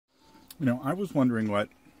You know, I was wondering what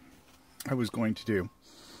I was going to do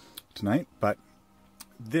tonight, but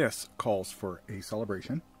this calls for a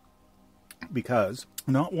celebration because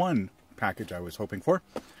not one package I was hoping for,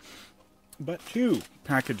 but two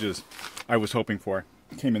packages I was hoping for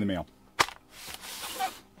came in the mail.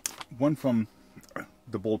 One from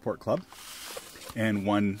the Boldport Club and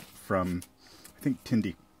one from, I think,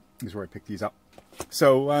 Tindy is where I picked these up.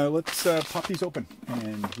 So let's pop these open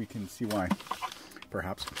and we can see why,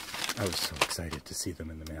 perhaps. I was so excited to see them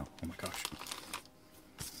in the mail. Oh my gosh.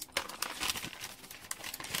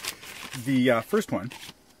 The first one.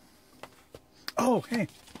 Oh, hey.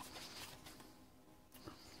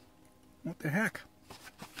 What the heck?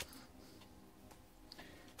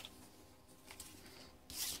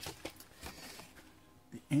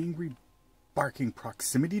 The Angry Barking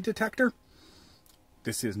Proximity Detector?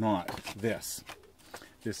 This is not this.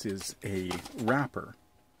 This is a wrapper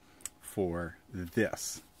for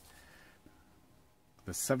this.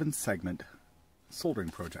 The 7-segment soldering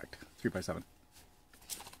project, 3x7.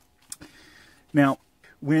 Now,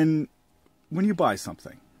 when you buy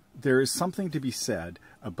something, there is something to be said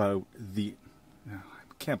about the, I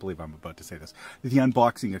can't believe I'm about to say this, the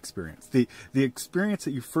unboxing experience. The experience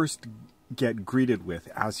that you first get greeted with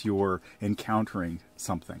as you're encountering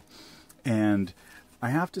something. And I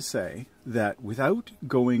have to say that without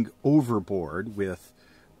going overboard with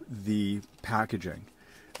the packaging,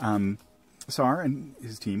 Sar and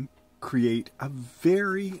his team create a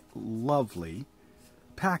very lovely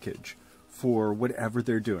package for whatever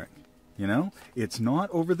they're doing. You know, it's not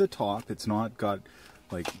over the top. It's not got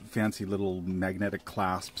like fancy little magnetic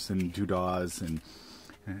clasps and doodads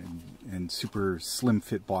and super slim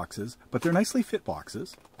fit boxes, but they're nicely fit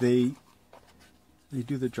boxes. They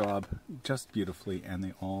do the job just beautifully, and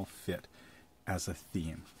they all fit as a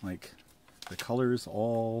theme. Like the colors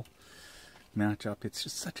all match up. It's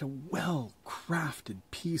just such a well-crafted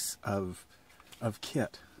piece of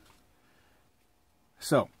kit.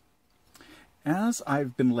 So, as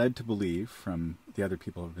I've been led to believe from the other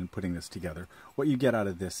people who have been putting this together, what you get out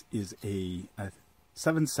of this is a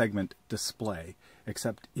 7-segment display,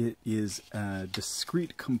 except it is a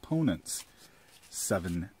discrete components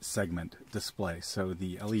 7-segment display. So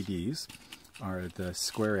the LEDs are the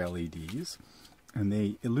square LEDs, and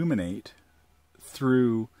they illuminate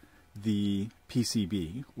through the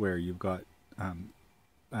PCB, where you've got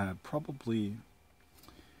probably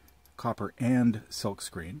copper and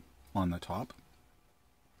silkscreen on the top,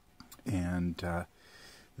 and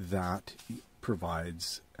that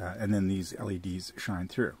provides, and then these LEDs shine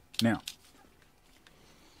through. Now,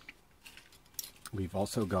 we've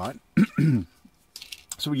also got,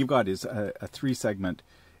 so what you've got is a 3-segment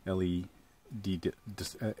LED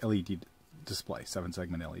display,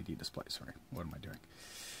 7-segment LED display, sorry, what am I doing?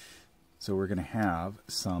 So we're going to have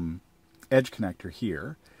some edge connector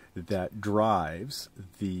here that drives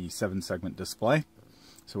the 7-segment display.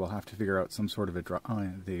 So we'll have to figure out some sort of a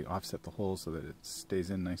they offset the hole so that it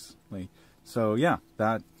stays in nicely. So yeah,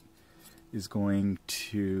 that is going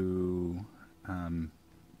to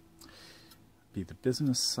be the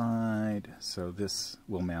business side. So this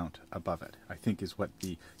will mount above it, I think, is what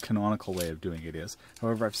the canonical way of doing it is.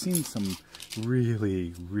 However, I've seen some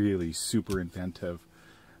really, really super inventive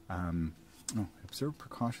observe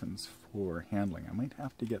precautions for handling. I might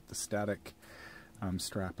have to get the static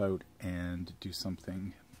strap out and do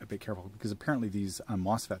something a bit careful, because apparently these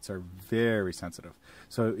MOSFETs are very sensitive.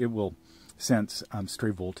 So it will sense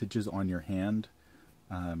stray voltages on your hand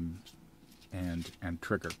and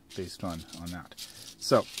trigger based on that.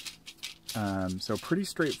 So so pretty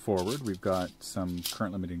straightforward. We've got some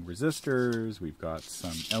current limiting resistors, we've got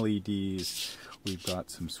some LEDs, we've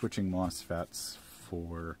got some switching MOSFETs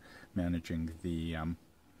for managing the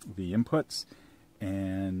inputs,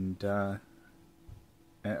 and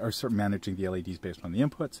or sort of managing the LEDs based on the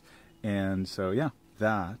inputs. And so yeah,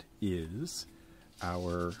 that is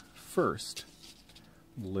our first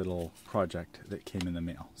little project that came in the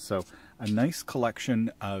mail. So a nice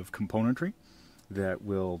collection of componentry that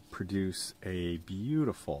will produce a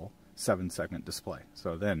beautiful 7-segment display.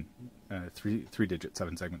 So then three-digit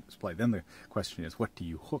 7-segment display. Then the question is, what do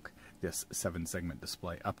you hook this 7-segment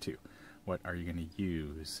display up to? What are you going to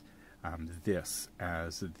use this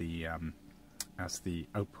as the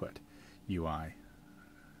output UI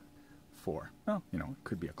for? Well, you know, it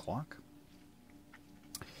could be a clock,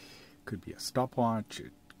 could be a stopwatch,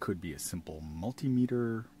 it could be a simple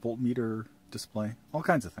multimeter, voltmeter display, all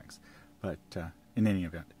kinds of things. But in any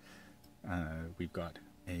event, we've got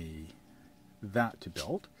that to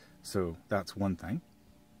build, so that's one thing.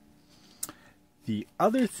 The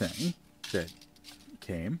other thing that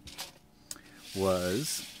came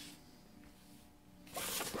was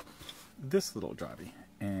this little jobby.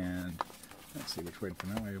 And let's see which way to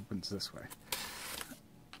know. It opens this way.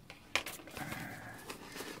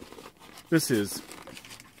 This is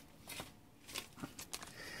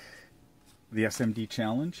the SMD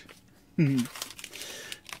Challenge.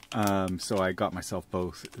 So I got myself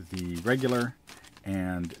both the regular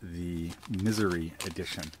and the Misery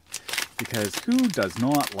edition, because who does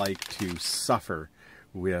not like to suffer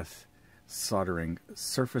with soldering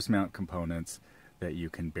surface mount components that you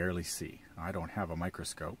can barely see? I don't have a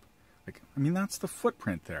microscope. Like, I mean, that's the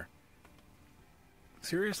footprint there.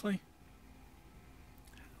 Seriously?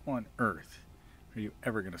 How on earth are you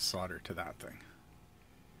ever going to solder to that thing?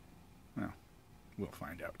 Well, we'll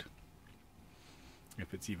find out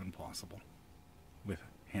if it's even possible with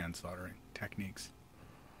hand soldering techniques.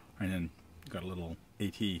 And then got a little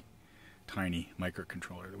AT tiny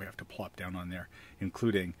microcontroller that we have to plop down on there,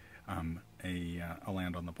 including a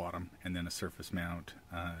land on the bottom and then a surface mount,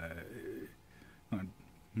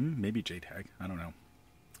 maybe JTAG, I don't know.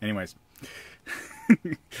 Anyways,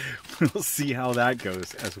 we'll see how that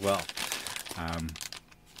goes as well.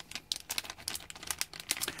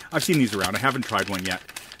 I've seen these around. I haven't tried one yet,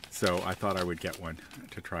 so I thought I would get one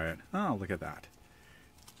to try it. Oh, look at that.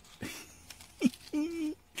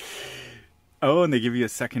 Oh, and they give you a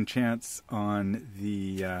second chance on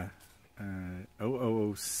the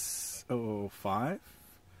 005?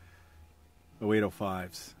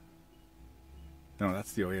 0805s. No,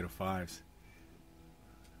 that's the 0805s.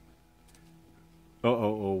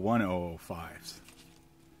 0001 005s.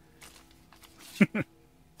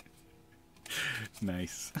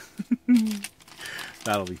 Nice.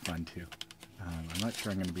 That'll be fun too. I'm not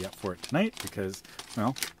sure I'm going to be up for it tonight because,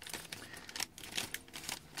 well,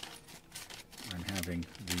 I'm having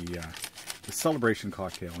the celebration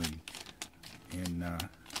cocktail in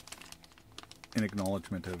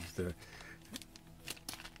acknowledgement of the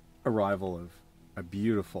arrival of a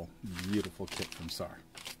beautiful, beautiful kit from SAR.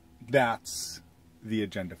 That's the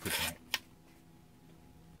agenda for tonight.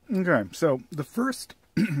 Okay, so the first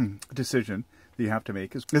decision that you have to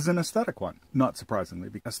make is an aesthetic one. Not surprisingly,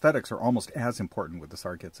 because aesthetics are almost as important with the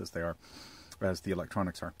SAR kits as they are as the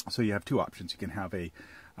electronics are. So you have two options. You can have a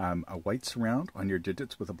white surround on your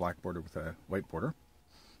digits with a black border with a white border.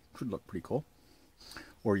 Should look pretty cool.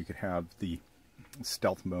 Or you could have the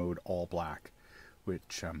stealth mode all black,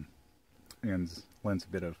 which lends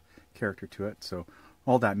a bit of character to it. So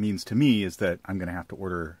all that means to me is that I'm going to have to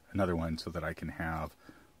order another one so that I can have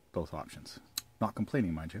both options. Not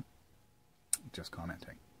complaining, mind you, just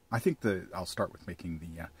commenting. I think I'll start with making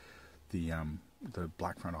the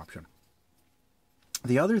black front option.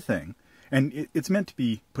 The other thing, and it's meant to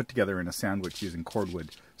be put together in a sandwich using cordwood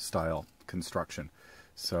style construction,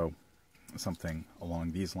 so something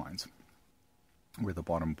along these lines, where the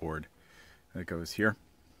bottom board goes here,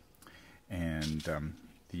 and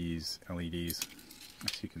these LEDs,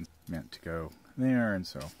 as you can, meant to go there, and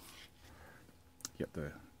so get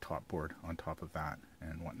the top board on top of that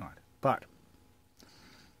and whatnot. But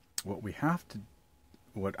what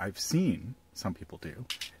I've seen some people do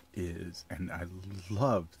is, and I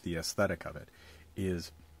love the aesthetic of it,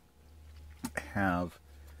 is have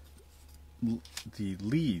the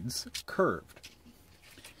leads curved.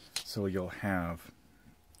 So you'll have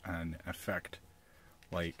an effect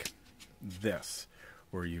like this,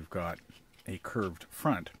 where you've got a curved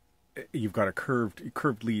front. You've got a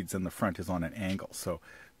curved leads, and the front is on an angle. So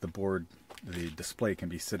the board, the display can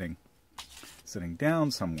be sitting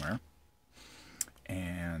down somewhere,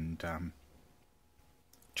 and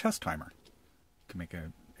chest timer. You can make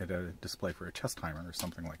a display for a chest timer or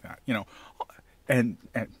something like that. You know, and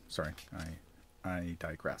sorry, I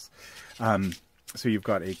digress. So you've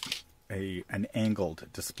got an angled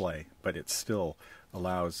display, but it still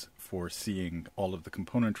allows for seeing all of the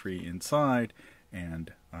componentry inside,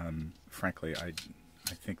 and frankly, I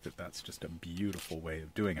think that that's just a beautiful way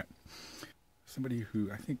of doing it. Somebody who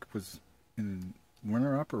I think was in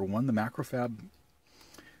runner-up or won the Macrofab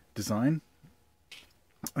design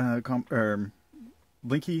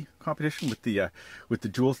Blinky competition with the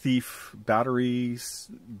Jewel Thief batteries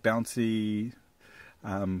bouncy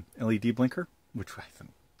LED blinker, which I thought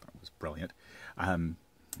was brilliant.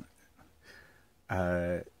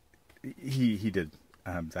 He did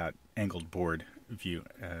that angled board view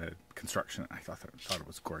construction. I thought it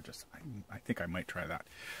was gorgeous. I think I might try that.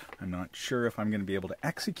 I'm not sure if I'm going to be able to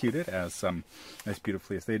execute it as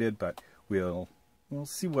beautifully as they did, but we'll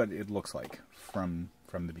see what it looks like from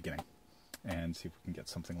the beginning, and see if we can get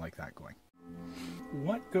something like that going.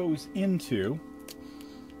 What goes into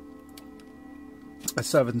a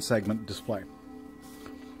 7-segment display?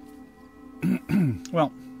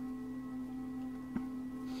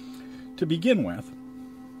 to begin with,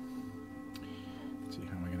 let's see,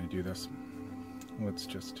 how am I going to do this? Let's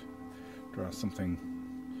just draw something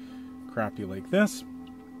crappy like this,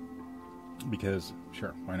 because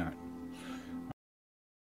sure, why not?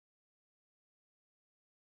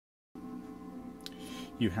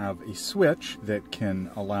 You have a switch that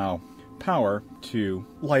can allow power to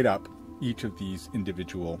light up each of these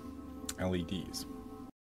individual LEDs.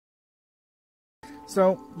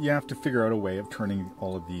 So you have to figure out a way of turning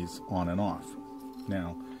all of these on and off.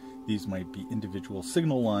 Now, these might be individual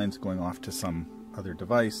signal lines going off to some other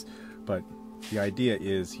device, but the idea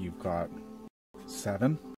is you've got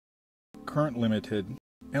 7 current limited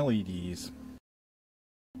LEDs,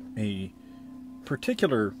 a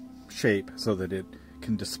particular shape so that it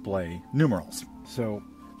can display numerals. So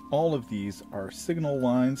all of these are signal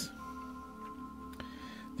lines.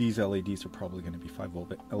 These LEDs are probably going to be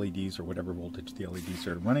 5-volt LEDs or whatever voltage the LEDs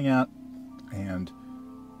are running at, and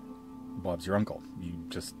Bob's your uncle. You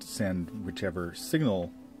just send whichever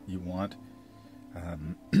signal you want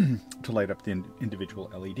to light up the individual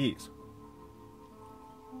LEDs.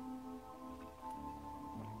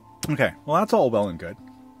 Okay, well that's all well and good,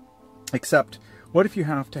 except what if you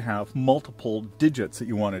have to have multiple digits that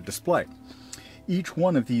you want to display? Each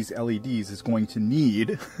one of these LEDs is going to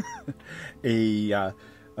need a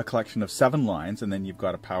collection of 7 lines, and then you've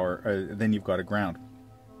got a power, then you've got a ground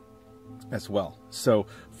as well. So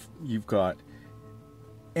you've got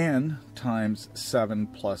n times 7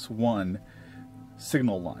 plus 1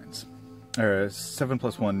 signal lines, or 7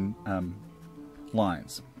 plus 1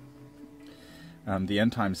 lines. The n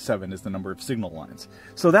times 7 is the number of signal lines.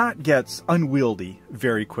 So that gets unwieldy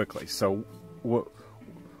very quickly. So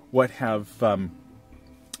what have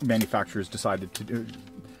manufacturers decided to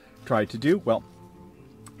try to do? Well,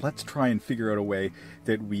 let's try and figure out a way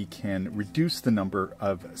that we can reduce the number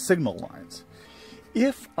of signal lines.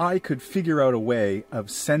 If I could figure out a way of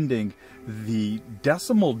sending the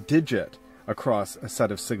decimal digit across a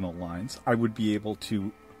set of signal lines, I would be able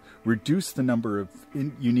to reduce the number of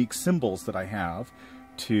unique symbols that I have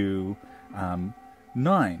to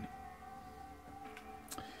 9.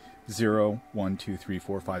 0, 1, 2, 3,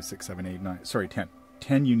 4, 5, 6, 7, 8, 9. Sorry, 10.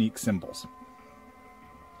 10 unique symbols.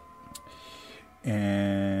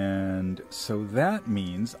 And so that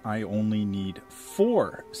means I only need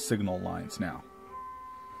 4 signal lines now,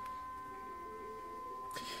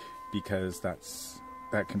 because that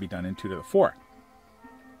can be done in 2 to the 4.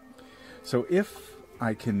 So if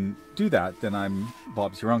I can do that, then I'm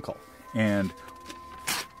Bob's your uncle. And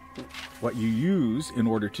what you use in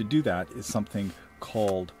order to do that is something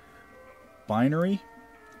called binary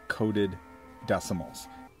coded decimals.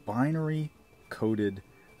 Binary coded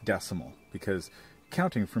decimal, because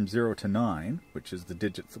counting from 0 to 9, which is the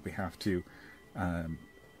digits that we have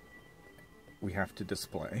to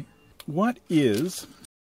display, what is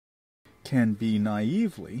can be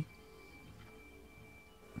naively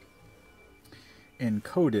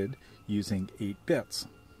encoded using 8 bits.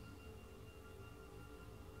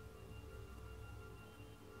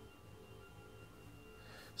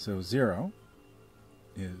 So 0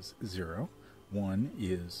 is 0, 1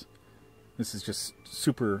 is, this is just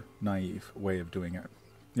super naive way of doing it.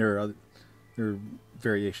 There are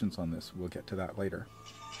variations on this, we'll get to that later.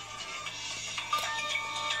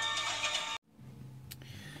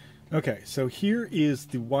 Okay, so here is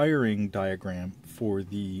the wiring diagram for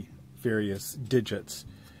the various digits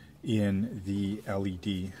in the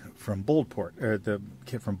LED from Boldport, or the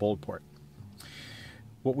kit from Boldport.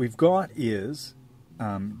 What we've got is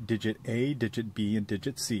digit A, digit B, and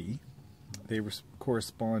digit C. They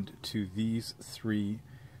correspond to these 3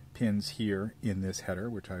 pins here in this header,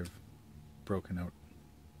 which I've broken out,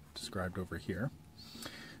 described over here.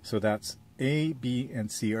 So that's A, B, and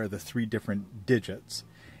C are the 3 different digits.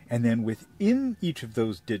 And then within each of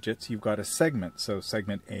those digits, you've got a segment. So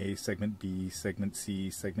segment A, segment B, segment C,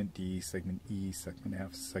 segment D, segment E, segment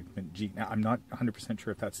F, segment G. Now, I'm not 100%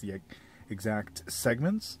 sure if that's the exact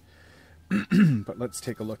segments, but let's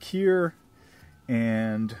take a look here.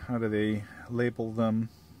 And how do they label them?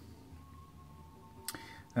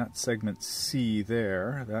 That's segment C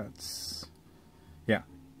there. That's, yeah,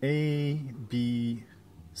 A, B,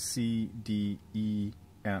 C, D, E,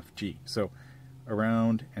 F, G. So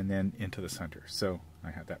around and then into the center. So I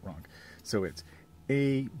had that wrong. So it's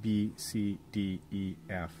A, B, C, D, E,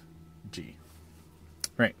 F, G.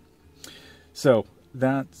 Right. So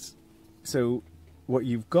what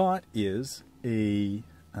you've got is an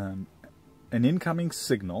incoming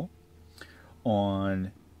signal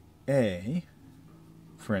on A,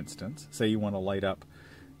 for instance. Say you want to light up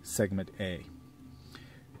segment A.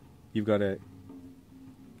 You've got to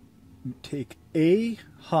take A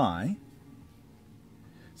high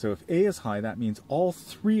So if A is high, that means all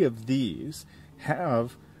three of these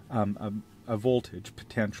have a voltage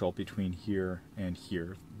potential between here and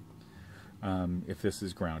here, if this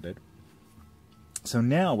is grounded. So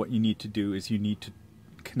now what you need to do is you need to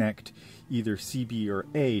connect either CB or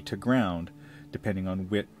A to ground, depending on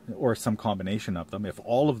which, or some combination of them. If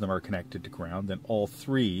all of them are connected to ground, then all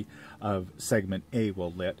three of segment A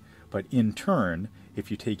will lit. But in turn, if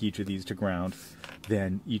you take each of these to ground,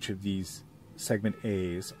 then each of these segment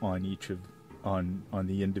A's on each of on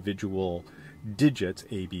the individual digits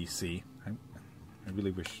A, B, C. I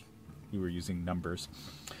really wish you were using numbers.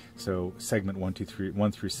 So segment 1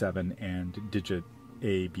 through 7 and digit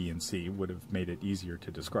A, B, and C would have made it easier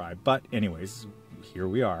to describe. But anyways, here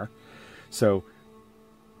we are. So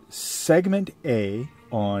segment A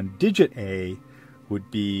on digit A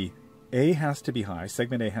would be A has to be high,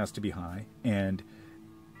 segment A has to be high, and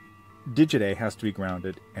digit A has to be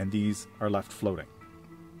grounded, and these are left floating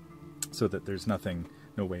so that there's nothing,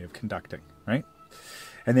 no way of conducting, right?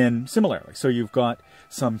 And then similarly, so you've got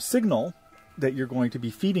some signal that you're going to be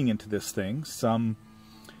feeding into this thing, some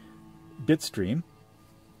bit stream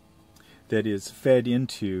that is fed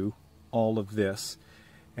into all of this,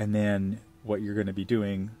 and then what you're going to be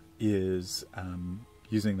doing is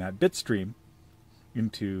using that bit stream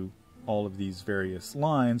into all of these various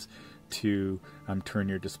lines to turn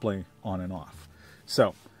your display on and off.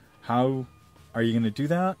 So how are you going to do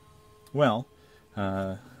that? Well,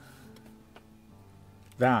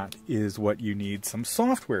 that is what you need some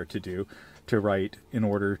software to do, to write in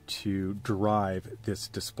order to drive this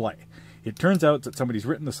display. It turns out that somebody's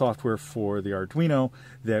written the software for the Arduino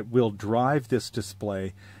that will drive this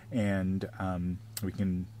display, and we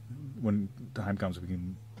can, when the time comes, we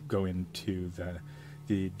can go into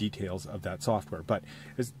the details of that software. But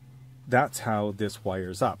that's how this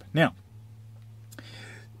wires up. Now,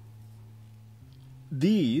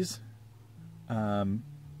 these,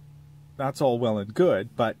 that's all well and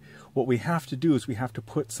good, but what we have to do is we have to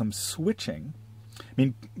put some switching. I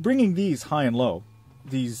mean, bringing these high and low,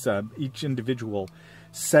 these each individual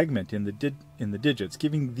segment in the digits,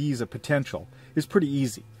 giving these a potential is pretty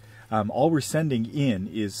easy. All we're sending in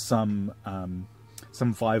is some 5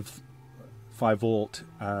 volt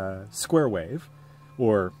square wave,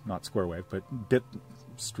 or not square wave, but bit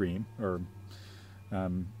stream, or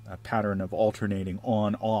a pattern of alternating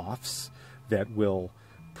on-offs that will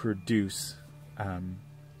produce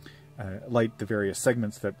light the various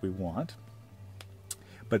segments that we want.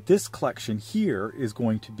 But this collection here is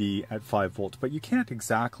going to be at 5 volts, but you can't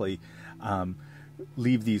exactly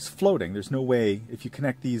leave these floating. There's no way, if you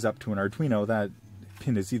connect these up to an Arduino, that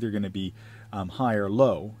pin is either going to be high or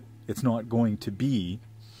low. It's not going to be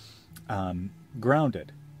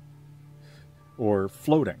grounded or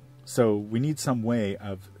floating. So we need some way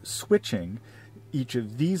of switching each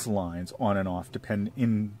of these lines on and off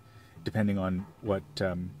depending on what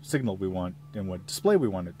signal we want and what display we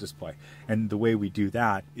want to display. And the way we do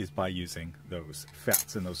that is by using those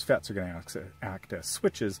FETs. And those FETs are going to act as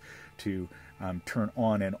switches to turn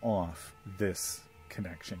on and off this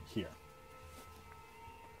connection here.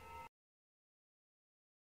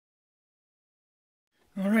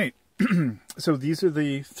 All right. So these are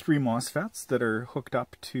the 3 MOSFETs that are hooked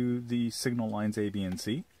up to the signal lines A, B, and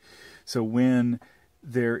C. So when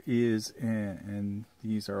there is, and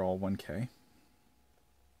these are all 1K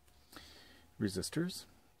resistors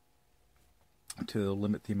to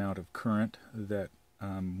limit the amount of current that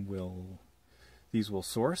these will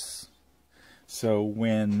source. So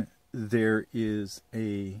when there is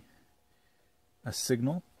a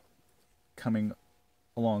signal coming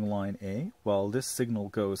along line A, well, this signal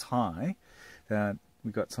goes high, that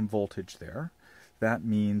we got some voltage there. That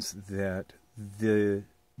means that the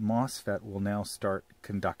MOSFET will now start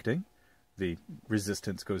conducting. The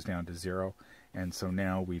resistance goes down to 0, and so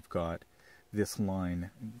now we've got this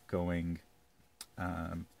line going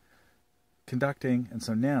conducting, and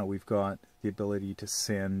so now we've got the ability to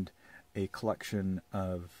send a collection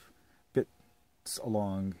of bits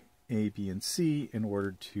along A, B, and C in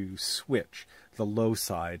order to switch the low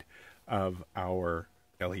side of our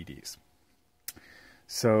LEDs.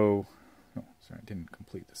 So, oh, sorry, I didn't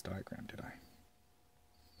complete this diagram, did I?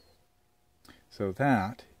 So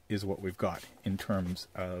that is what we've got in terms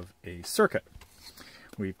of a circuit.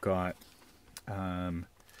 We've got,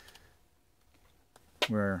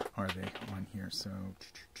 where are they on here? So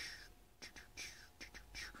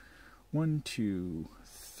 1, 2,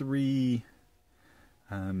 3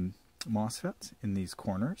 MOSFETs in these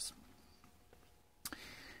corners.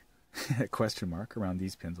 A question mark around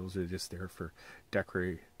these pins. Those are just there for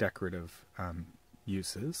decorative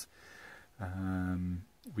uses.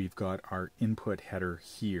 we've got our input header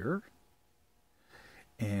here,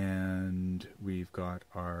 and we've got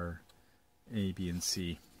our A, B, and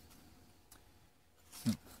C.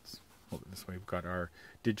 Let's hold it this way. We've got our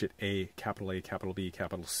digit A, capital B,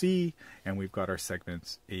 capital C, and we've got our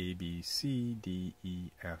segments A, B, C, D,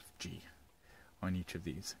 E, F, G on each of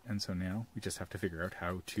these. And so now we just have to figure out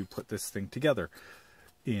how to put this thing together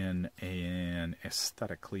in an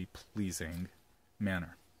aesthetically pleasing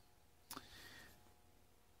manner.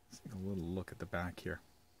 Let's take a little look at the back here.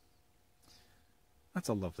 That's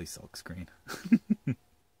a lovely silk screen.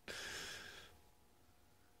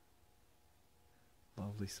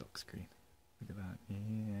 Lovely silk screen. Look at that.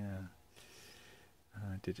 Yeah.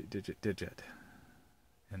 Digit, digit, digit.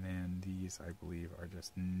 And then these, I believe, are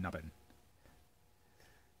just nubbin.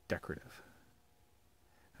 Decorative.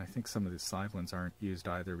 And I think some of the side ones aren't used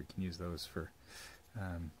either. We can use those for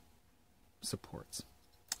supports.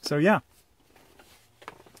 So yeah.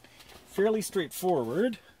 Fairly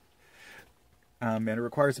straightforward. And it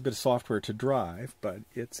requires a bit of software to drive, but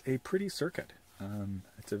it's a pretty circuit.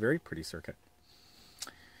 It's a very pretty circuit.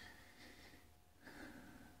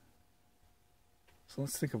 So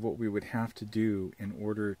let's think of what we would have to do in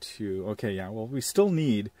order to... Okay, yeah, well, we still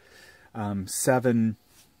need 7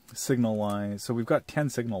 signal lines. So we've got 10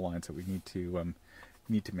 signal lines that we need to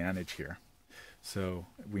manage here. So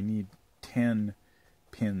we need 10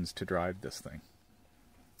 pins to drive this thing.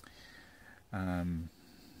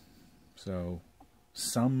 So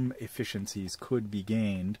some efficiencies could be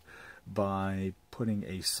gained by putting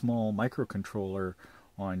a small microcontroller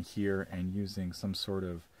on here and using some sort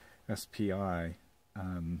of SPI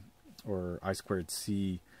or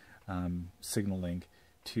I2C signaling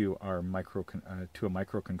to our a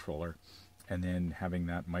microcontroller, and then having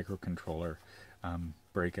that microcontroller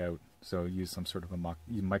break out. So use some sort of a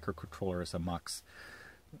microcontroller as a mux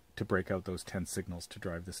to break out those 10 signals to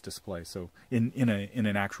drive this display. So in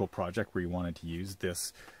an actual project where you wanted to use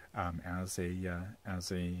this as a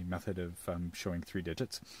method of showing 3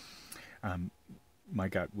 digits, my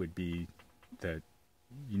gut would be that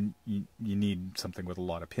you need something with a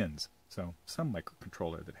lot of pins. So some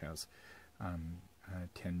microcontroller that has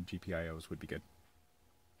 10 GPIOs would be good.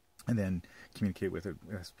 And then communicate with an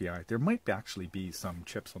SPI. There might actually be some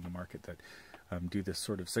chips on the market that do this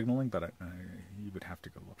sort of signaling, but you would have to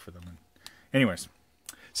go look for them. Anyways,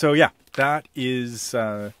 so yeah, that is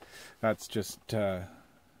that's just it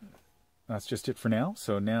for now.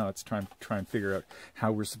 So now it's time to try and figure out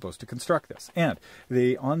how we're supposed to construct this. And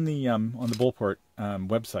they on the Bullport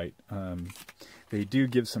website, they do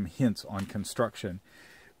give some hints on construction,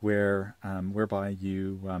 whereby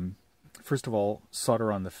you first of all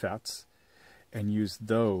solder on the FETs and use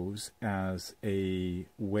those as a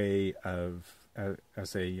way of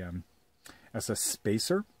as a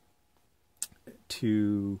spacer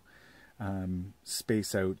to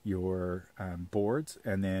space out your boards,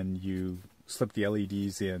 and then you slip the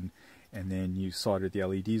LEDs in, and then you solder the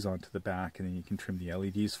LEDs onto the back, and then you can trim the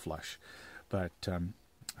LEDs flush. But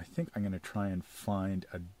I think I'm going to try and find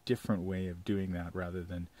a different way of doing that rather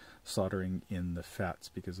than soldering in the FETs,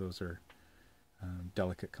 because those are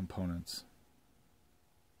delicate components.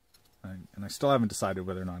 And I still haven't decided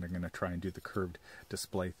whether or not I'm going to try and do the curved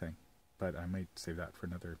display thing, but I might save that for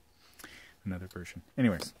another version.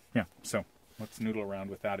 Anyways, yeah, so let's noodle around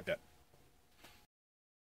with that a bit.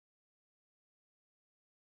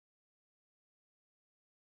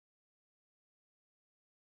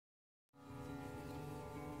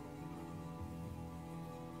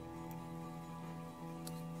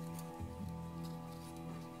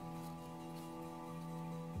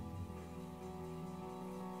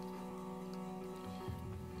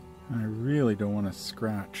 I really don't want to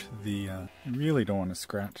scratch the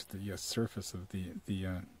surface of the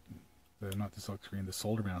not the silk screen, the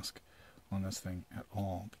solder mask on this thing at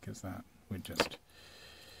all, because that would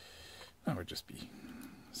just be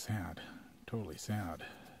sad, totally sad.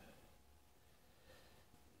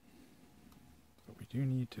 But we do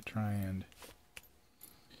need to try and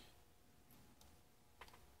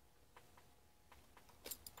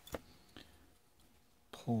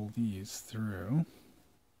pull these through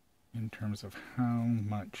in terms of how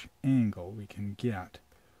much angle we can get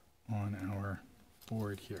on our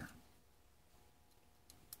board here.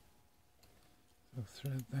 So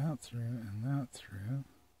thread that through and that through.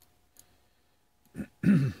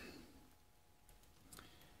 And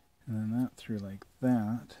then that through like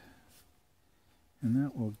that. And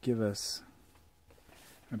that will give us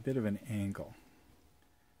a bit of an angle.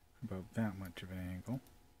 About that much of an angle.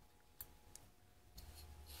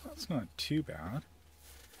 That's not too bad.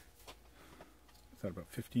 Is that about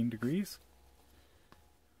 15 degrees?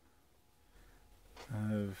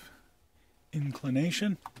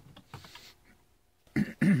 inclination.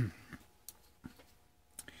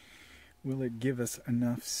 Will it give us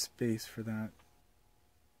enough space for that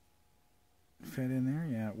fit in there?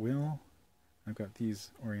 Yeah, it will. I've got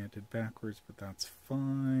these oriented backwards, but that's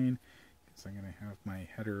fine because I'm going to have my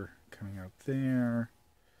header coming out there.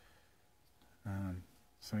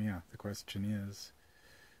 So yeah, the question is,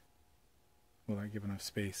 will I give enough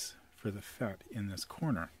space for the FET in this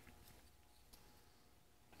corner?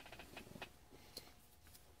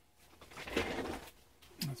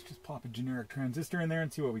 Let's just pop a generic transistor in there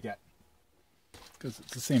and see what we get, because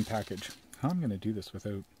it's the same package. How I'm going to do this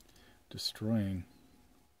without destroying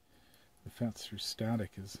the FETs through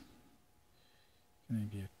static is going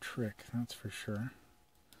to be a trick, that's for sure.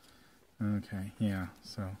 Okay, yeah,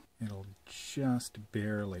 so it'll just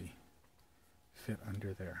barely fit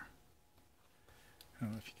under there. I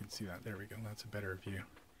don't know if you can see that. There we go, that's a better view.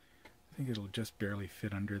 I think it'll just barely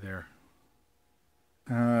fit under there.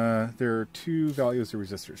 There are two values of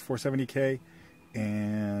resistors, 470K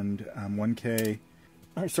and 1K,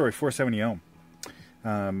 oh, sorry, 470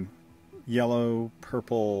 ohm. Yellow,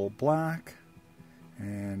 purple, black,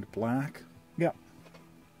 and black. Yep.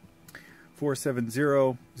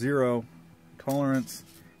 4700 tolerance,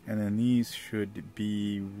 and then these should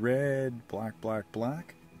be red, black, black,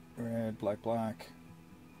 black, red, black, black.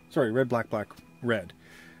 Sorry, red, black, black, red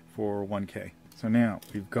for 1K. So now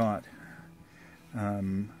we've got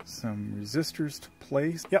some resistors to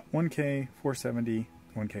place. Yep, 1K, 470,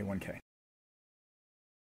 1K, 1K.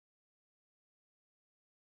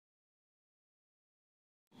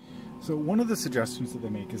 So one of the suggestions that they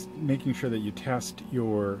make is making sure that you test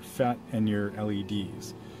your FET and your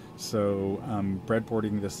LEDs. So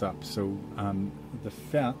breadboarding this up. So the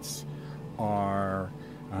FETs are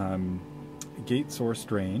gate, source,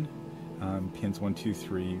 drain, pins 1, 2,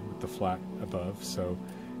 3 with the flat above. So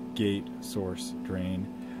gate, source, drain.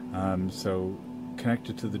 So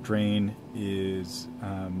connected to the drain is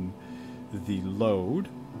the load,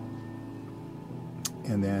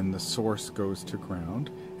 and then the source goes to ground,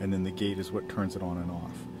 and then the gate is what turns it on and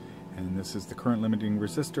off. And this is the current limiting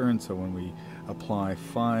resistor, and so when we apply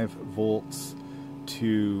 5 volts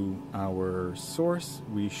to our source,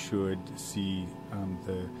 we should see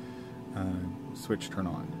the switch turn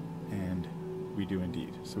on, and we do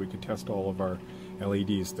indeed. So we can test all of our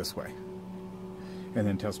LEDs this way, and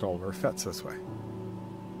then test all of our FETs this way.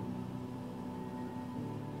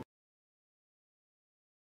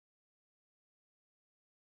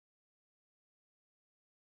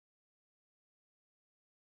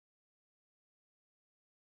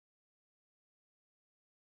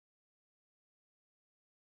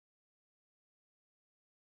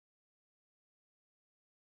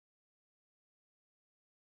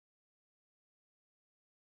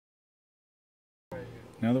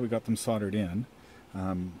 Now that we got them soldered in,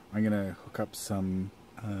 I'm going to hook up some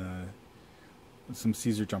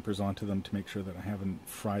Caesar jumpers onto them to make sure that I haven't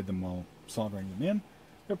fried them while soldering them in.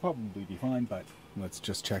 They'll probably be fine, but let's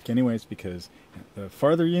just check anyways, because the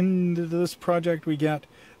farther into this project we get,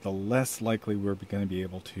 the less likely we're going to be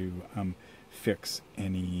able to fix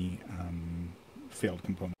any failed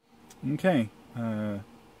component. Okay,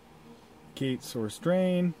 gate, source,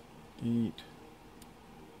 drain, gate,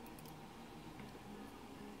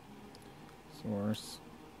 source.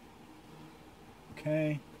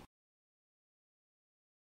 Okay.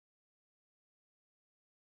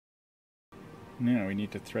 Now we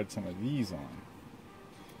need to thread some of these on.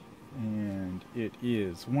 And it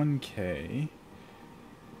is 1K,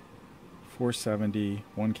 470,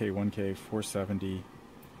 1K, 1K, 470,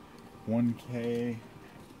 1K,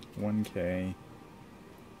 1K,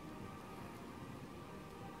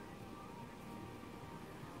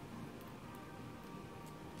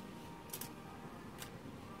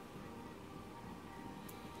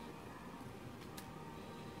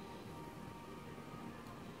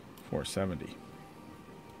 $470.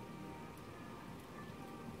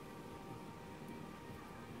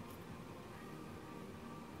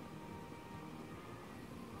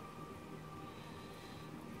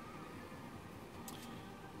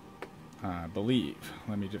 I believe.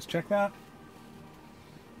 Let me just check that.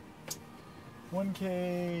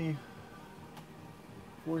 1K,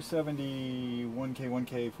 470, 1K,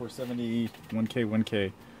 1K, 470, 1K,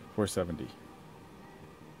 1K, 470.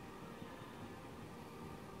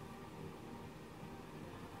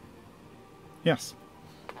 Yes.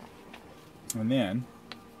 And then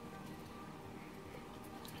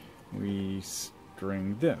we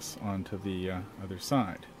string this onto the other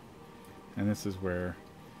side. And this is where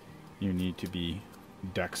you need to be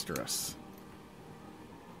dexterous.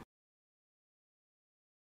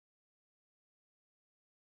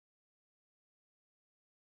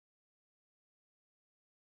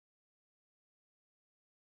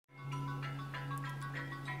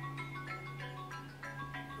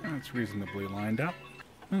 that's reasonably lined up.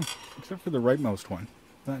 Except for the rightmost one.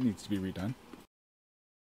 That needs to be redone.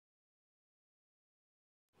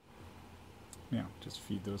 Now, just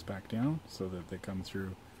feed those back down so that they come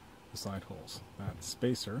through the side holes. That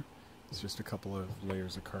spacer is just a couple of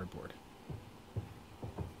layers of cardboard.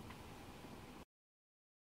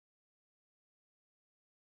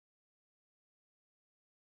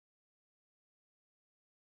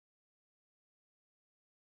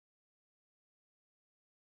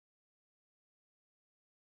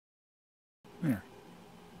 There.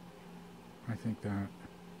 I think that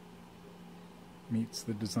meets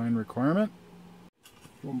the design requirement.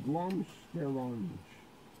 From Blanche d'Orange.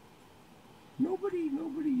 Nobody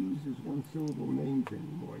uses one-syllable names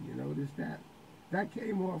anymore. You notice that? That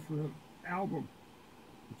came off of an album,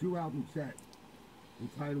 a 2-album set,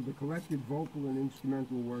 entitled The Collected Vocal and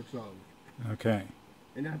Instrumental Works of. Okay.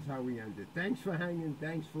 And that's how we end it. Thanks for hanging,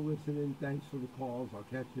 thanks for listening, thanks for the calls. I'll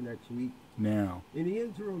catch you next week. Now. In the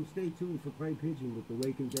interim, stay tuned for Clay Pigeon with the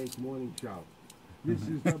Wake and Bake Morning Show. This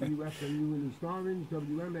is WFMU in East Orange,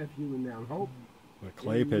 WMFU in Mount Hope. The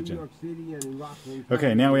Clay Pigeon. New York City and in Rockland.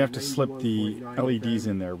 Okay, now we have to slip the LEDs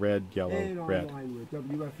in there, red, yellow, and red. online with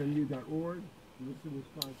WFMU.org,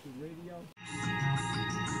 listener-sponsored radio.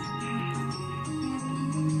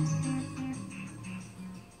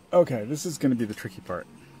 Okay, this is going to be the tricky part,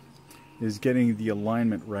 is getting the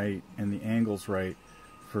alignment right and the angles right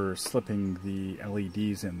for slipping the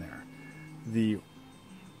LEDs in there. The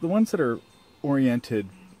ones that are oriented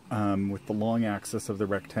with the long axis of the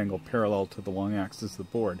rectangle parallel to the long axis of the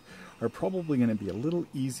board are probably going to be a little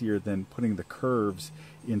easier than putting the curves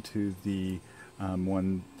into the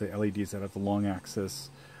the LEDs that have the long axis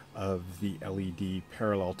of the LED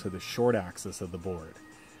parallel to the short axis of the board.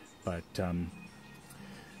 But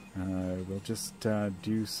we'll just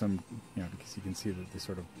do some, because you can see that they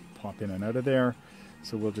sort of pop in and out of there.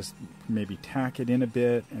 So we'll just maybe tack it in a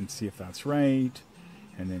bit and see if that's right,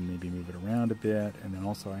 and then maybe move it around a bit. And then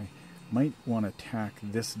also I might want to tack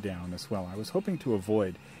this down as well. I was hoping to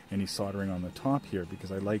avoid any soldering on the top here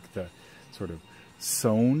because I like the sort of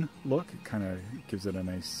sewn look. It kind of gives it a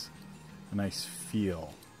nice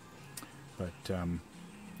feel. But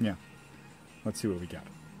yeah, let's see what we got.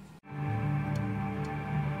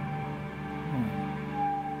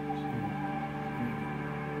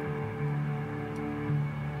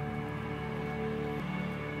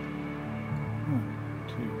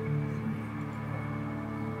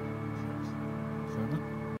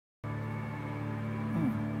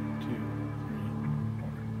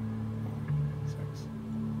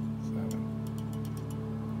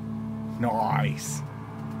 Nice.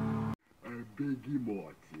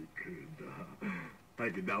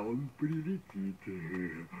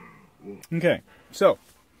 Okay, so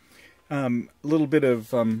a little bit of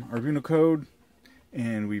Arduino code,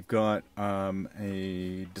 and we've got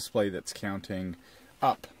a display that's counting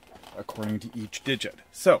up according to each digit.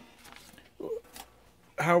 So,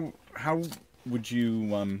 how would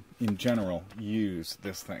you, in general, use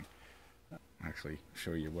this thing? Actually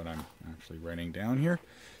show you what I'm actually writing down here.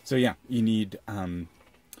 So yeah, you need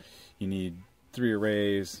 3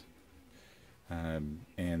 arrays, and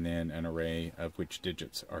then an array of which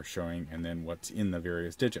digits are showing, and then what's in the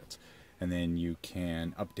various digits. And then you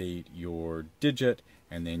can update your digit,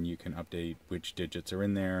 and then you can update which digits are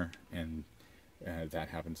in there, and that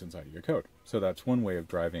happens inside of your code. So that's one way of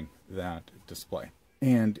driving that display.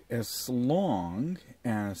 And as long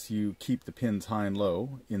as you keep the pins high and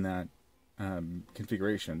low in that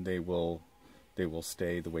configuration, they will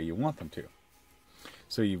stay the way you want them to.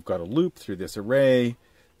 So you've got a loop through this array,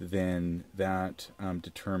 then that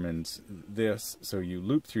determines this. So you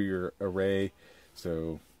loop through your array,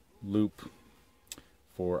 so loop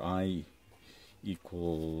for I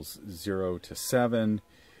equals 0 to 7.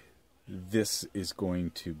 This is going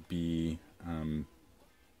to be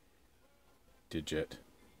digit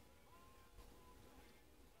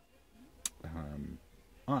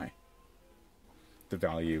I, the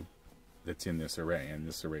value that's in this array, and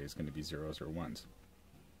this array is going to be zeros or ones.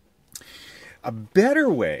 A better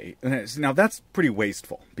way, now that's pretty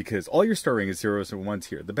wasteful because all you're storing is zeros or ones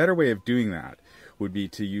here. The better way of doing that would be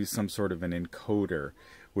to use some sort of an encoder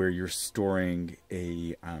where you're storing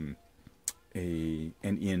an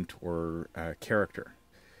int or a character,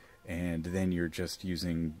 and then you're just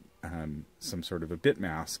using some sort of a bit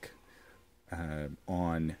mask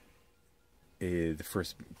on the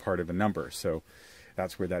first part of a number. So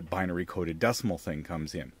that's where that binary coded decimal thing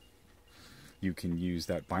comes in. You can use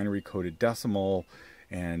that binary coded decimal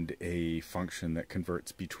and a function that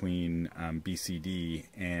converts between BCD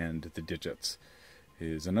and the digits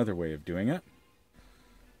is another way of doing it.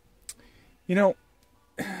 You know,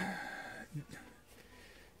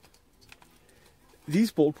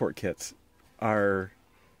 these Boldport kits are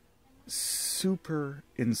super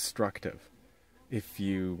instructive if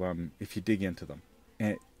you dig into them,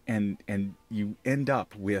 and you end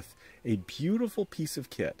up with a beautiful piece of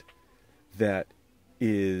kit that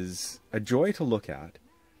is a joy to look at.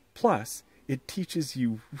 Plus, it teaches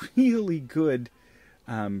you really good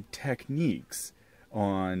techniques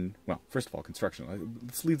on, well, first of all, construction.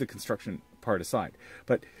 Let's leave the construction part aside,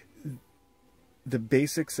 but the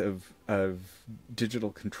basics of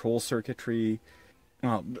digital control circuitry.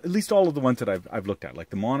 Well, at least all of the ones that I've looked at, like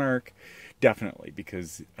the Monarch, definitely,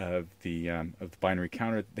 because of the binary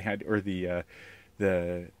counter that they had, or the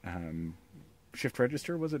shift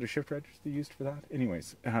register. Was it a shift register they used for that?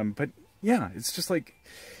 Anyways, but yeah, it's just like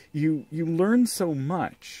you learn so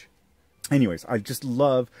much. Anyways, I just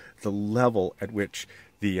love the level at which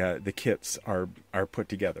the kits are put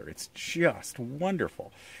together. It's just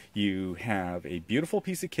wonderful. You have a beautiful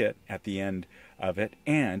piece of kit at the end of it,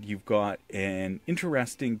 and you've got an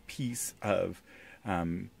interesting piece of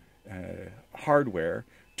hardware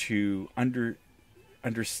to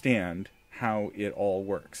understand how it all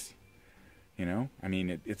works. You know, I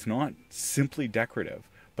mean, it's not simply decorative,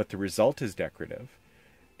 but the result is decorative,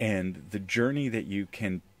 and the journey that you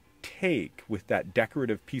can take with that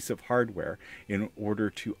decorative piece of hardware in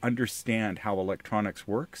order to understand how electronics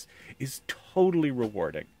works is totally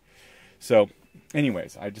rewarding. So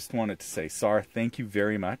anyways, I just wanted to say, Sar, thank you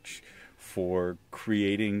very much for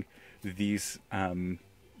creating these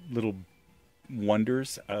little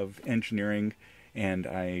wonders of engineering, and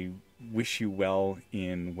I wish you well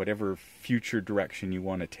in whatever future direction you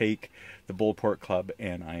want to take the Boldport Club,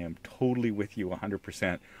 and I am totally with you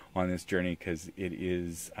 100% on this journey, because it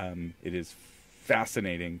is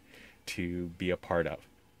fascinating to be a part of.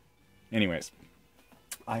 Anyways,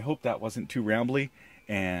 I hope that wasn't too rambly,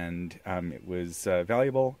 and it was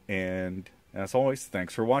valuable, and as always,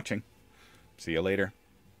 thanks for watching. See you later.